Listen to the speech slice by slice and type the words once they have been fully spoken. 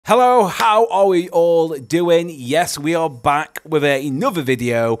Hello, how are we all doing? Yes, we are back with another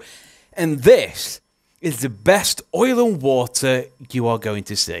video, and this is the best oil and water you are going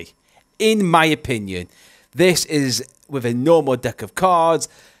to see. In my opinion, this is with a normal deck of cards,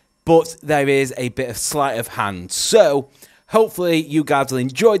 but there is a bit of sleight of hand. So, hopefully you guys will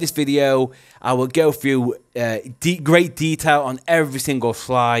enjoy this video. I will go through great detail on every single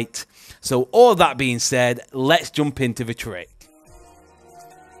flight. So, all that being said, let's jump into the trick.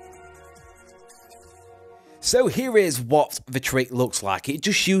 So here is what the trick looks like. It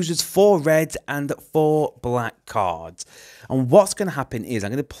just uses 4 red and 4 black cards. And what's going to happen is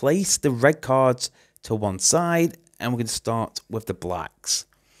I'm going to place the red cards to one side and we're going to start with the blacks.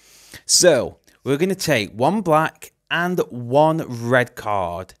 So we're going to take 1 black and 1 red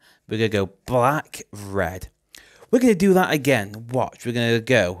card. We're going to go black, red. We're going to do that again. Watch. We're going to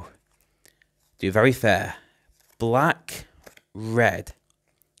go. Do very fair. Black, red,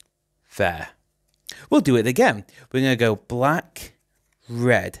 fair. We'll do it again. We're going to go black,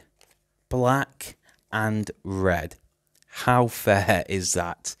 red, black, and red. How fair is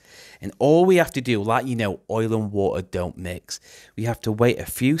that? And all we have to do, like you know, oil and water don't mix. We have to wait a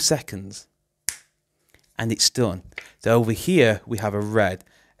few seconds. And it's done. So over here, we have a red.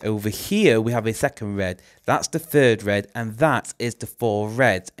 Over here, we have a second red. That's the third red. And that is the 4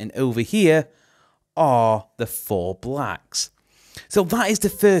 reds. And over here are the 4 blacks. So that is the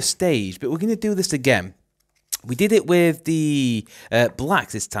first stage, but we're going to do this again. We did it with the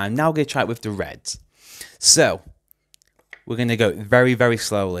blacks this time. Now we're going to try it with the reds. So we're going to go very, very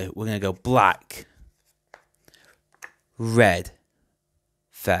slowly. We're going to go black, red,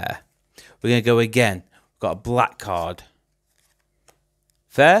 fair. We're going to go again. We've got a black card,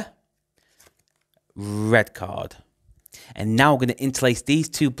 fair, red card. And now we're going to interlace these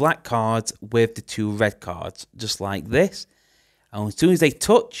 2 black cards with the 2 red cards, just like this. And as soon as they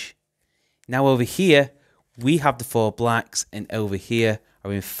touch, now over here, we have the 4 blacks, and over here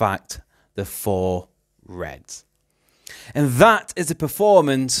are in fact the 4 reds. And that is the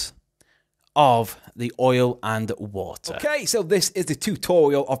performance of the oil and water. Okay, so this is the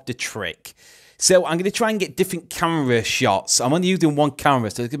tutorial of the trick. So I'm going to try and get different camera shots. I'm only using 1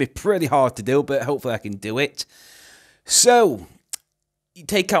 camera, so it's going to be pretty hard to do, but hopefully I can do it. So you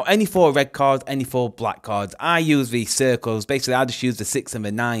take out any 4 red cards, any 4 black cards. I use these circles. Basically, I just use the 6 and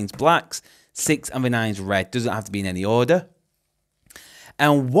the 9s blacks, 6 and the 9s red. Doesn't have to be in any order.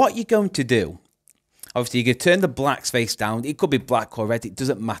 And what you're going to do, obviously, you're going to turn the blacks face down. It could be black or red. It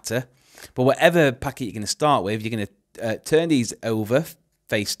doesn't matter. But whatever packet you're going to start with, you're going to turn these over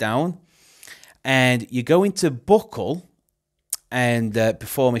face down. And you're going to buckle and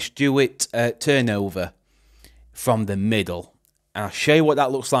perform a Stuart turnover from the middle. And I'll show you what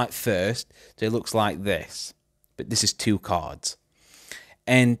that looks like first. So it looks like this. But this is 2 cards.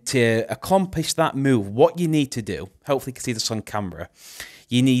 And to accomplish that move, what you need to do, hopefully you can see this on camera,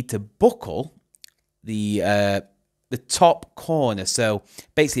 you need to buckle the top corner. So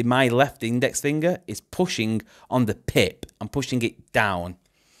basically my left index finger is pushing on the pip. I'm pushing it down.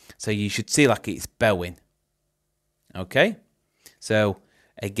 So you should see like it's bowing. Okay? So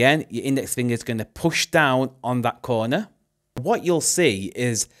again, your index finger is going to push down on that corner. What you'll see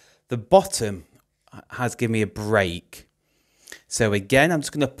is the bottom has given me a break. So again, I'm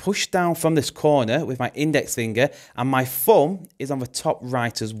just going to push down from this corner with my index finger, and my thumb is on the top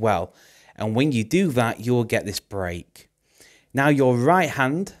right as well. And when you do that, you'll get this break. Now your right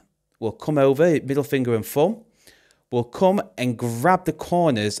hand will come over, middle finger and thumb, will come and grab the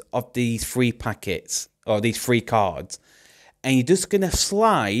corners of these 3 packets, or these 3 cards. And you're just going to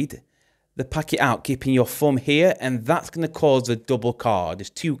slide the packet out, keeping your thumb here, and that's going to cause a double card. There's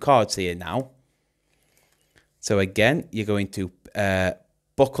 2 cards here now. So again, you're going to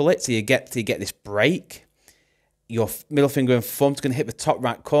buckle it so you get this break. Your middle finger and thumb is going to hit the top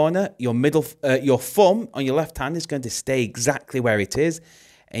right corner. Your thumb on your left hand is going to stay exactly where it is,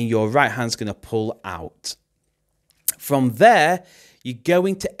 and your right hand is going to pull out. From there, you're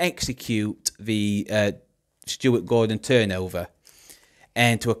going to execute the Stuart Gordon turnover.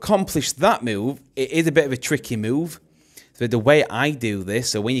 And to accomplish that move, it is a bit of a tricky move. So the way I do this,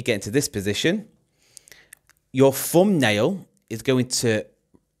 so when you get into this position, your thumbnail is going to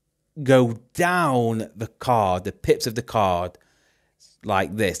go down the card, the pips of the card,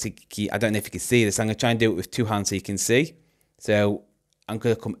 like this. I don't know if you can see this. I'm going to try and do it with 2 hands so you can see. So I'm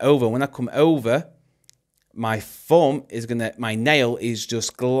going to come over. When I come over, my nail is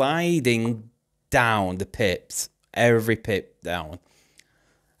just gliding down the pips, every pip down.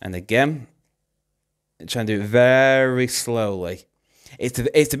 And again, I'm trying to do it very slowly. It's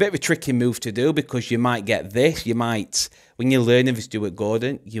a bit of a tricky move to do because you might get this. You might, when you're learning with Stuart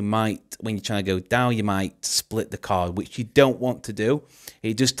Gordon, you might, when you're trying to go down, you might split the card, which you don't want to do.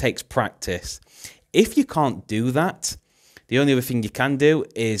 It just takes practice. If you can't do that, the only other thing you can do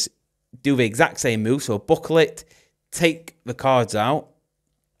is do the exact same move. So buckle it, take the cards out,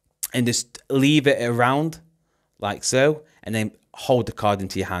 and just leave it around like so, and then hold the card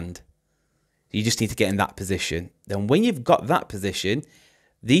into your hand. You just need to get in that position. Then when you've got that position,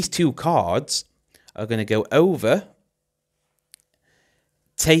 these two cards are going to go over.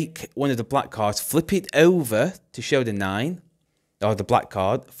 Take one of the black cards, flip it over to show the 9, or the black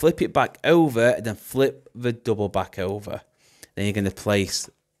card, flip it back over, and then flip the double back over. Then you're going to place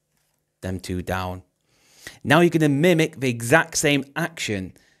them two down. Now you're going to mimic the exact same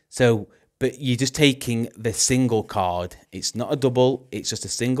action. So, but you're just taking the single card. It's not a double, it's just a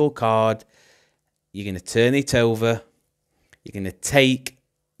single card. You're going to turn it over. You're going to take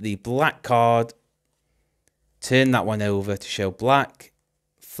the black card, turn that one over to show black,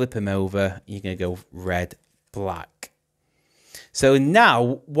 flip them over. You're going to go red, black. So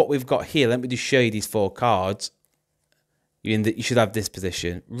now what we've got here, let me just show you these 4 cards. You should have this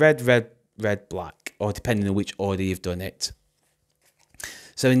position, red, red, red, black, or depending on which order you've done it.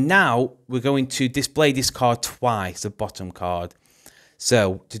 So now we're going to display this card twice, the bottom card.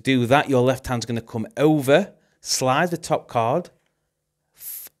 So to do that, your left hand's going to come over, slide the top card,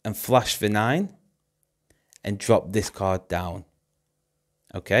 and flash the 9, and drop this card down.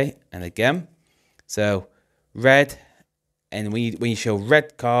 Okay, and again, so red, and when you show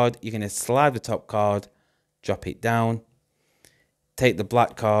red card, you're going to slide the top card, drop it down, take the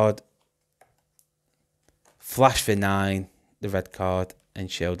black card, flash the 9, the red card, and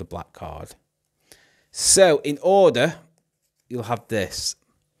show the black card. So in order, you'll have this: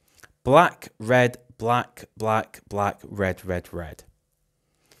 black, red, black, black, black, red, red, red.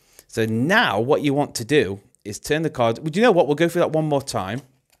 So now what you want to do is turn the card. Would you know what? We'll go through that one more time,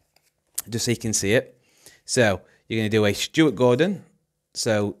 just so you can see it. So you're going to do a Stuart Gordon.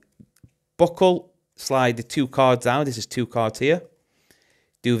 So buckle, slide the 2 cards down. This is 2 cards here.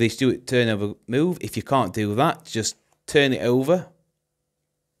 Do the Stuart turnover move. If you can't do that, just turn it over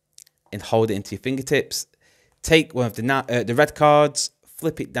and hold it into your fingertips. Take one of the red cards,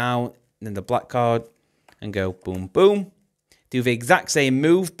 flip it down, and then the black card, and go boom, boom. Do the exact same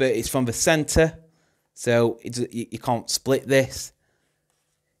move, but it's from the center, so you can't split this.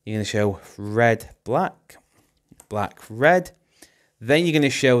 You're going to show red, black, black, red. Then you're going to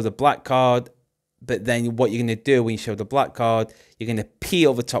show the black card, but then what you're going to do when you show the black card, you're going to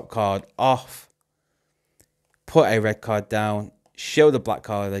peel the top card off, put a red card down, show the black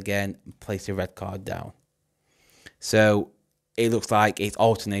card again, and place the red card down. So it looks like it's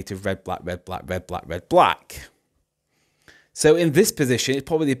alternated red, black, red, black, red, black, red, black. So in this position, it's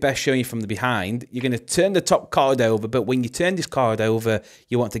probably best showing you from the behind. You're going to turn the top card over, but when you turn this card over,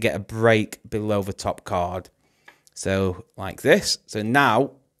 you want to get a break below the top card. So like this. So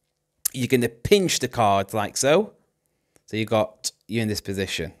now you're going to pinch the card like so. So you're in this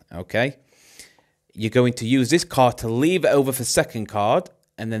position, okay? You're going to use this card to leave it over for second card,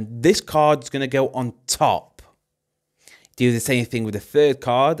 and then this card is going to go on top. Do the same thing with the third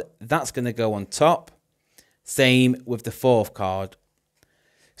card. That's going to go on top. Same with the 4th card.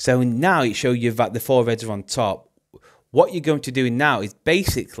 So now it shows you that the 4 reds are on top. What you're going to do now is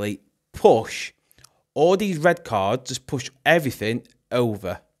basically push all these red cards, just push everything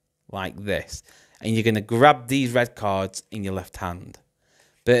over like this. And you're going to grab these red cards in your left hand.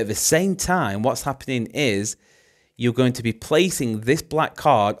 But at the same time, what's happening is you're going to be placing this black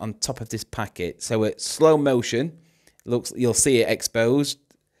card on top of this packet. So at slow motion, you'll see it exposed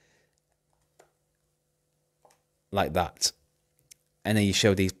like that, and then you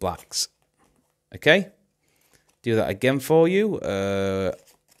show these blacks. Okay, do that again for you.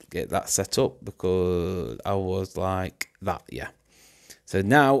 Get that set up because I was like that. Yeah. So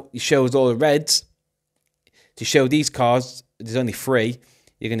now it shows all the reds. To show these cards, there's only 3.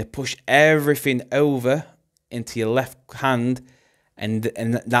 You're going to push everything over into your left hand, and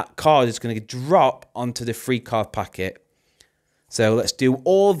that card is going to drop onto the 3 card packet. So let's do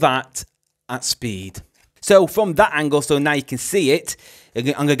all that at speed. So from that angle, so now you can see it. I'm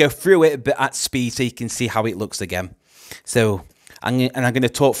going to go through it, but at speed so you can see how it looks again. So I'm going to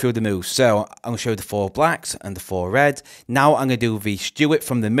talk through the moves. So I'm going to show the 4 blacks and the 4 reds. Now I'm going to do the Stuart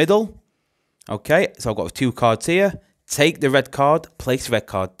from the middle. Okay, so I've got 2 cards here. Take the red card, place the red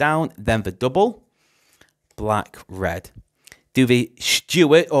card down, then the double, black, red. Do the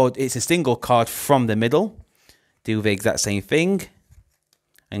Stuart, or it's a single card from the middle. Do the exact same thing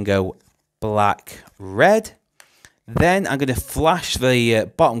and go black, red. Then I'm going to flash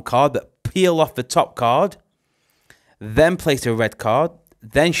the bottom card, but peel off the top card. Then place a red card.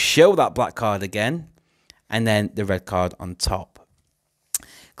 Then show that black card again. And then the red card on top.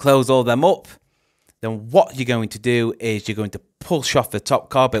 Close all them up. Then what you're going to do is you're going to push off the top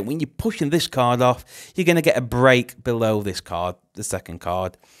card. But when you're pushing this card off, you're going to get a break below this card, the second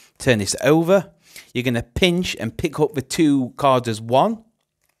card. Turn this over. You're going to pinch and pick up the two cards as one.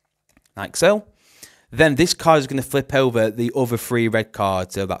 Like so. Then this card is going to flip over the other three red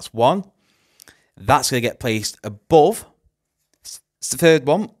cards. So that's one. That's going to get placed above. The third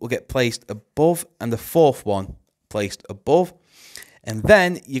one will get placed above. And the fourth one placed above. And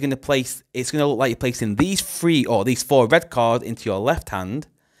then you're going to place, it's going to look like you're placing these three or these four red cards into your left hand.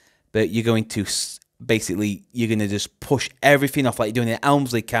 But you're going to, basically, you're going to just push everything off like you're doing an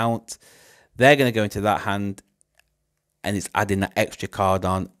Elmsley count. They're going to go into that hand. And it's adding that extra card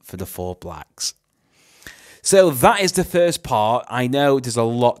on for the four blacks. So that is the first part. I know there's a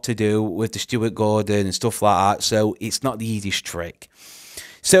lot to do with the Stuart Gordon and stuff like that. So it's not the easiest trick.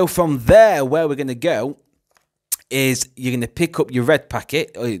 So from there, where we're going to go is you're going to pick up your red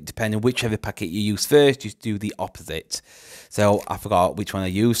packet, or depending on whichever packet you use first, just do the opposite. So I forgot which one I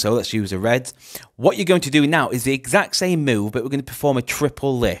used, so let's use a red. What you're going to do now is the exact same move, but we're going to perform a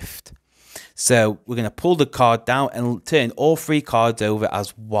triple lift. So we're going to pull the card down and turn all three cards over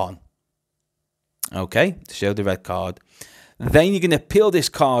as one. Okay, to show the red card. Then you're going to peel this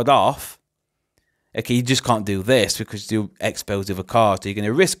card off. Okay, you just can't do this because you expose the other card. So you're going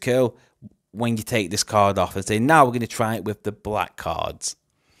to risk kill when you take this card off and say, now we're going to try it with the black cards.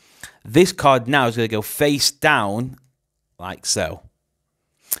 This card now is going to go face down like so.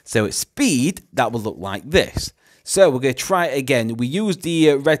 So at speed, that will look like this. So we're going to try it again. We used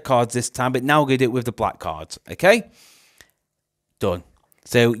the red cards this time, but now we're going to do it with the black cards. Okay? Done.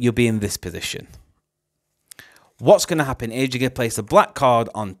 So you'll be in this position. What's going to happen is you're going to place the black card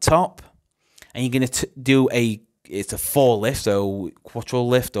on top, and you're going to do it's a four lift, so quadruple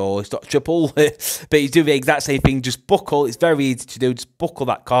lift, or it's not triple lift, but you do the exact same thing, just buckle. It's very easy to do, just buckle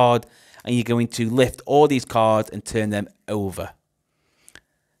that card, and you're going to lift all these cards and turn them over,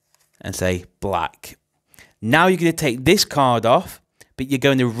 and say black. Now you're going to take this card off, but you're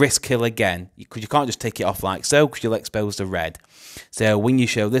going to risk kill again, because you can't just take it off like so, because you'll expose the red. So when you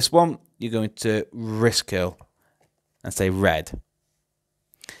show this one, you're going to risk kill, and say red.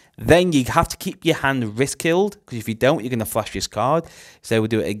 Then you have to keep your hand risk killed, because if you don't, you're going to flash this card. So we'll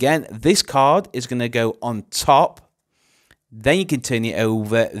do it again. This card is going to go on top. Then you can turn it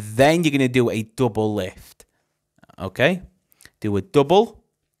over. Then you're going to do a double lift. Okay? Do a double.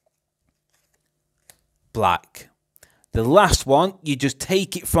 Black. The last one, you just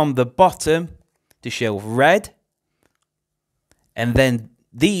take it from the bottom to show red. And then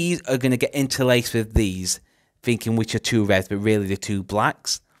these are going to get interlaced with these, thinking which are two reds, but really the two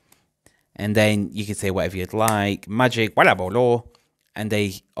blacks. And then you can say whatever you'd like, magic, whatever, and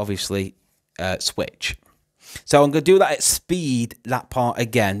they obviously switch. So I'm going to do that at speed, that part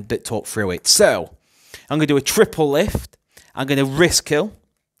again, but talk through it. So I'm going to do a triple lift. I'm going to risk kill.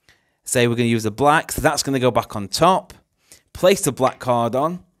 Say we're going to use the black, so that's going to go back on top. Place the black card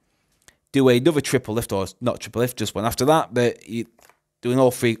on. Do another triple lift, or not triple lift, just one after that, but you're doing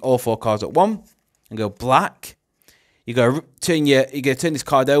all four cards at one. And go black. You're going to turn this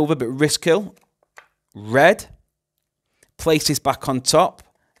card over, but risk kill. Red. Place this back on top.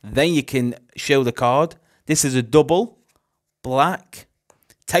 Then you can show the card. This is a double. Black.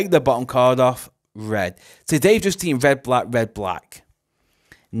 Take the bottom card off. Red. So they've just seen red, black, red, black.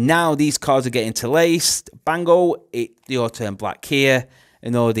 Now these cards are getting interlaced. Bango. They all turn black here.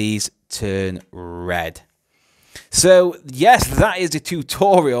 And all these turn red. So, yes, that is the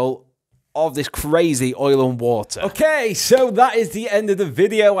tutorial of this crazy oil and water. Okay, so that is the end of the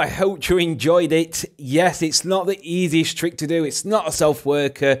video. I hope you enjoyed it. Yes, it's not the easiest trick to do. It's not a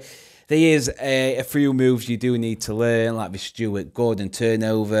self-worker. There is a few moves you do need to learn, like the Stuart Gordon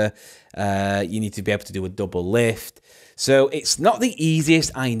turnover. You need to be able to do a double lift. So it's not the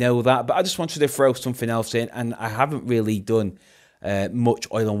easiest, I know that, but I just wanted to throw something else in, and I haven't really done much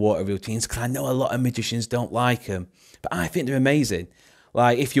oil and water routines because I know a lot of magicians don't like them, but I think they're amazing.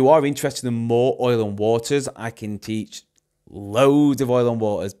 Like, if you are interested in more oil and waters, I can teach loads of oil and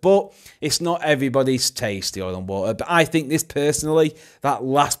waters, but it's not everybody's taste, the oil and water. But I think this personally, that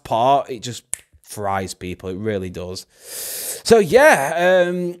last part, it just fries people. It really does. So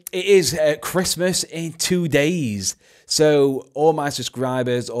yeah, it is Christmas in 2 days. So all my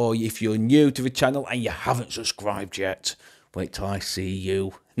subscribers, or if you're new to the channel and you haven't subscribed yet, Wait till I see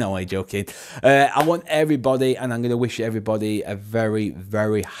you. No, I'm joking. I want everybody, and I'm going to wish everybody a very,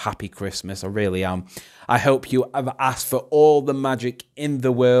 very happy Christmas. I really am. I hope you have asked for all the magic in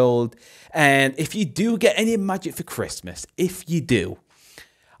the world. And if you do get any magic for Christmas, if you do,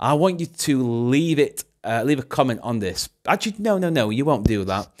 I want you to leave a comment on this. Actually, no, you won't do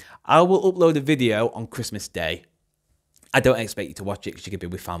that. I will upload a video on Christmas Day. I don't expect you to watch it because you're going to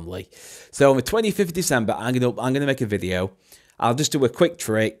be with family. So on the 25th of December, I'm gonna make a video. I'll just do a quick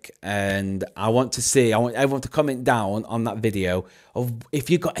trick, and I want everyone to comment down on that video of if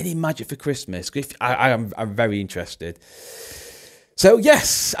you got any magic for Christmas. I'm very interested. So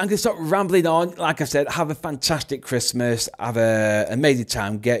yes, I'm going to stop rambling on. Like I said, have a fantastic Christmas. Have an amazing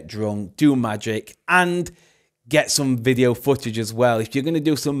time. Get drunk, do magic, and get some video footage as well. If you're going to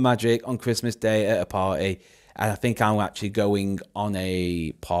do some magic on Christmas Day at a party, and I think I'm actually going on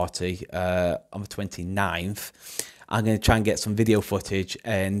a party on the 29th. I'm going to try and get some video footage,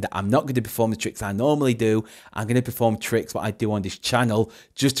 and I'm not going to perform the tricks I normally do. I'm going to perform tricks that I do on this channel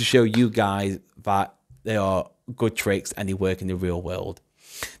just to show you guys that they are good tricks and they work in the real world.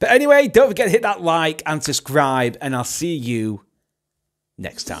 But anyway, don't forget to hit that like and subscribe, and I'll see you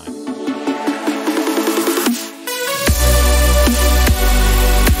next time.